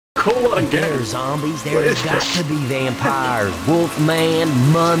cool lot of There are games. zombies, there's got to be vampires, wolfman,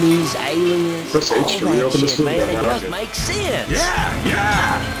 mummies, aliens. Press H All to that reopen the shit, sleeve. man, it I just like it. makes sense.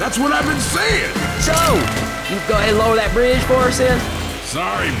 Yeah, that's what I've been saying. So, you go ahead and lower that bridge for us then?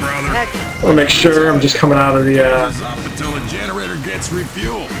 Sorry, brother. I want to make sure I'm just coming out of the, It's up until the generator gets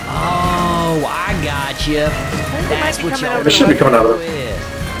refueled. Oh, I got you. That's what y'all It should be coming out of it.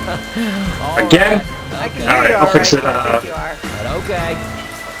 Again? I can All hear right, you I'll fix it. I think you are. Okay.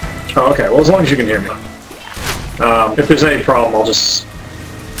 Oh, okay. Well, as long as you can hear me. If there's any problem, I'll just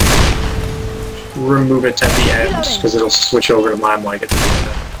remove it at the end, because it'll switch over to my mic at the end.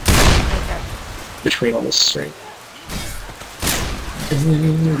 Between all this string.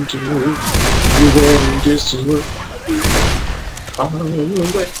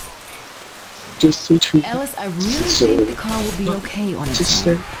 Ellis, I really think the car will be okay on its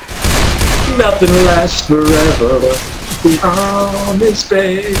own. Nothing lasts forever. The honest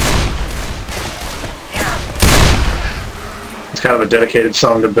babe. It's kind of a dedicated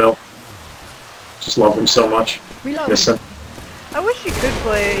song to Bill. Just love him so much. Miss him. I wish you could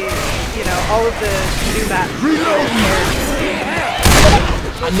play, you know, all of the new maps.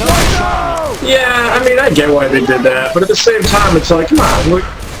 Yeah, I mean, I get why they did that, but at the same time, it's like, come on, what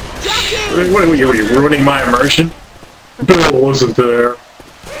are you ruining my immersion? Bill wasn't there.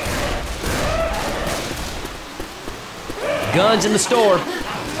 Guns in the store.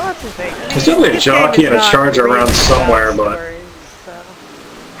 Lots of things. There's definitely a jockey and a charger around somewhere, but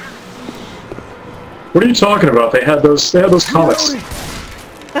what are you talking about? They had those comics.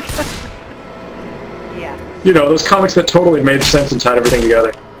 Yeah. You know, those comics that totally made sense and tied everything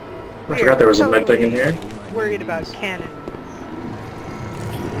together. I forgot there was a med thing in here. Worried about canon.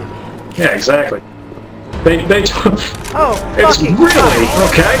 Yeah, exactly. They Oh, it's fucking really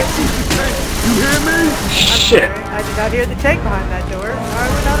fuck. okay. You hear me? Shit. I did not hear the tank behind that door. I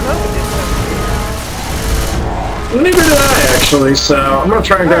would not have opened it. Neither did I, actually, so I'm gonna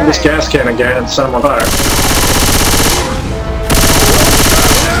try and grab this gas can again and set them on fire.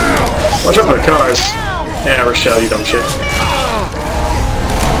 Watch out for the cars. Yeah, Rochelle, you dumb shit.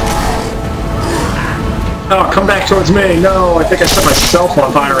 Oh, come back towards me. No, I think I set myself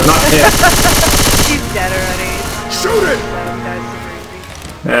on fire and not him. He's dead already. Shoot it!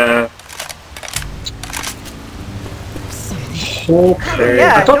 Yeah. Okay.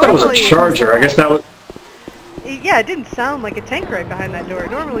 Yeah, I thought that was a normally- charger. I guess that was... Yeah, it didn't sound like a tank right behind that door.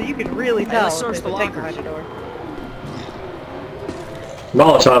 Normally you can really tell let's if search there's the a tank lockers. behind the door.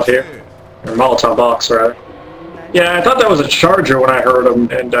 Molotov here. Or Molotov box, rather. Yeah, I thought that was a charger when I heard him,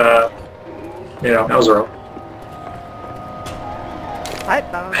 and, you know, I was wrong. I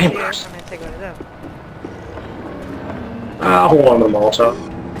found Hey, here. Mars. I'm gonna take one of them. I'll hold on to the Molotov.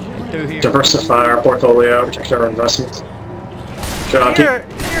 Through here. Diversify our portfolio, protect our investments. Jockey. You're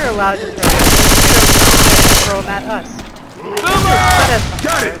allowed to throw them. Throw them at us.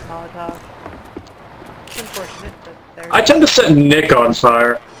 Got it! Molotov. It's unfortunate, but there. I tend to set Nick on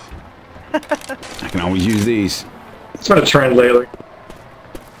fire. I can always use these. It's been a trend lately.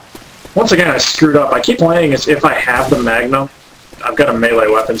 Once again, I screwed up. I keep playing as if I have the Magnum. I've got a melee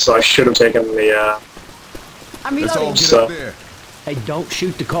weapon, so I should have taken the, I'm Let's all reloading. get So- up there. Hey, don't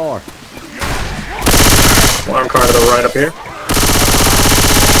shoot the car. alarm car to the right up here.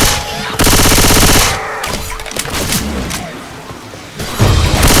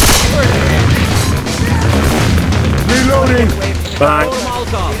 Reloading! Fine.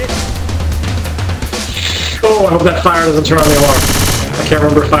 Molotov. Oh, I hope that fire doesn't turn on the alarm. I can't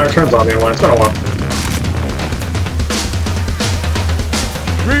remember if fire turns on the alarm. It's been a while.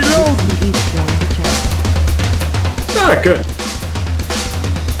 Reload! Ah, good.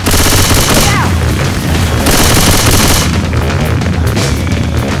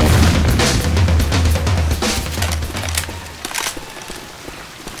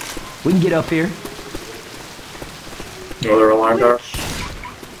 We can get up here. Another alarm car.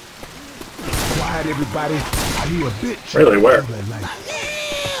 Quiet, everybody. I hear a bitch. Really, where?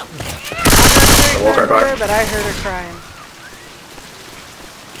 Walk our car. But I heard her crying.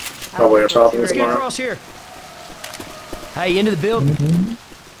 Probably on top of Let's this get line. across here. Hey, into the building.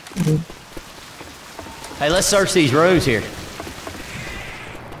 Hey, let's search these rooms here.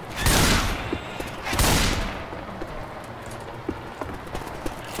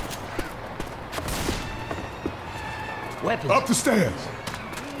 Weapons. Up the stairs.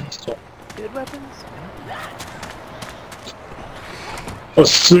 Good weapons? A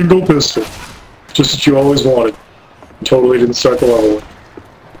single pistol. Just what you always wanted. Totally didn't start the level with.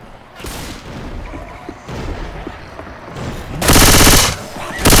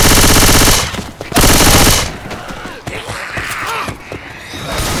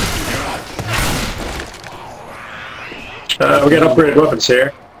 We got upgraded weapons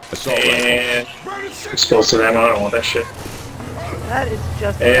here. Assault rifle. And explosive ammo, I don't want that shit. That is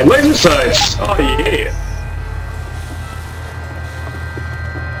just... And laser sights! Oh yeah!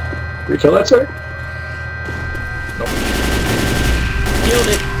 Did we kill that sir? Nope. Killed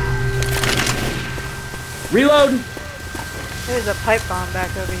it. Reloading. There's a pipe bomb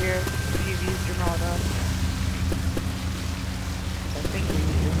back over here. If you've used your Molotov. I think you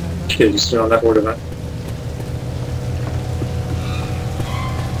used your Molotov. Kid, you still on that horde event.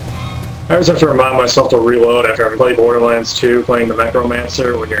 I always have to remind myself to reload after I play Borderlands 2, playing the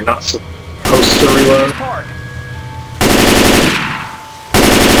Necromancer, when you're not supposed to reload.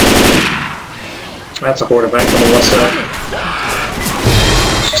 That's a horde event on the west side.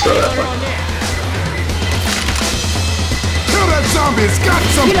 Just throw that way. Kill that zombie! It's got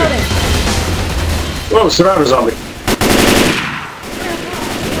something! Whoa, survivor zombie.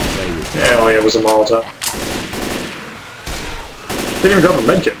 Yeah, oh yeah, it was a Molotov. Didn't even drop a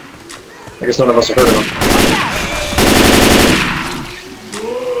medkit. I guess none of us have heard of him.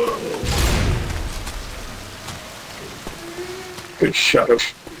 Good shot.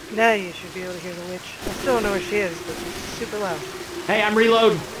 Now you should be able to hear the witch. I still don't know where she is, but she's super loud. Hey, I'm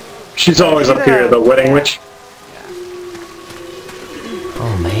reloading. She's always up here, the wedding witch.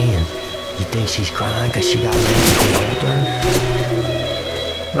 Oh man, you think she's crying because she got laid at the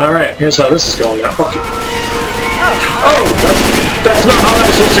altar? Alright, here's how this is going now. Fuck you. Oh, that's not how that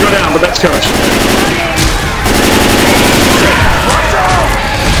was supposed to go down, but that's coach.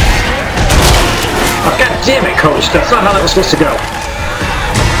 Oh, God damn it, coach. That's not how that was supposed to go.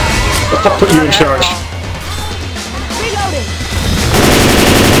 The fuck put you in charge?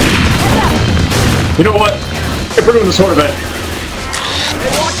 You know what? If we're doing this horde event,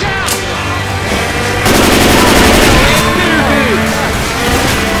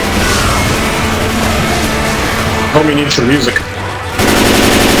 homie needs some music.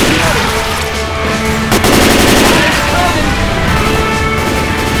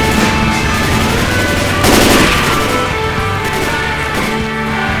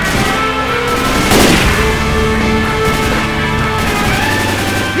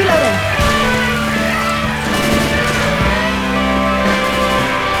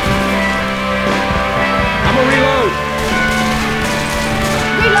 I'm gonna reload.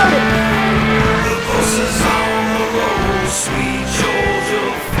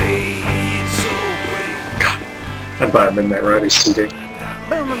 I'd buy a Midnight Riders CD.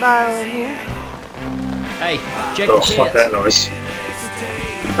 Boom about in here. Hey, check Oh, your fuck chest. that noise.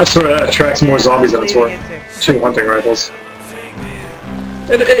 I swear that attracts more zombies than it's worth. 2 hunting rifles.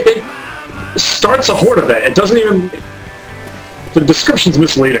 It starts a horde event. It doesn't even... The description's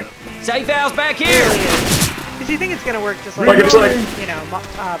misleading. Safe house back here. Because you think it's going to work just like, Like it's like... you know,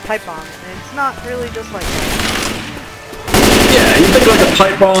 pipe bomb. And it's not really just like that. Yeah, you think like a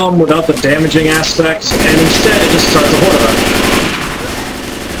pipe bomb without the damaging aspects, and instead it just starts a horde event.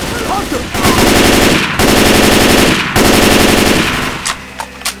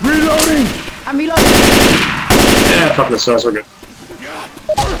 Reloading! I'm reloading. Yeah, fuck this noise, we're good.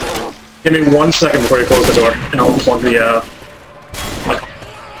 Give me 1 second before you close the door, and I'll plug the,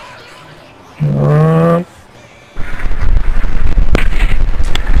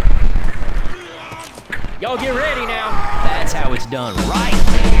 Y'all get ready now. That's how it's done, right?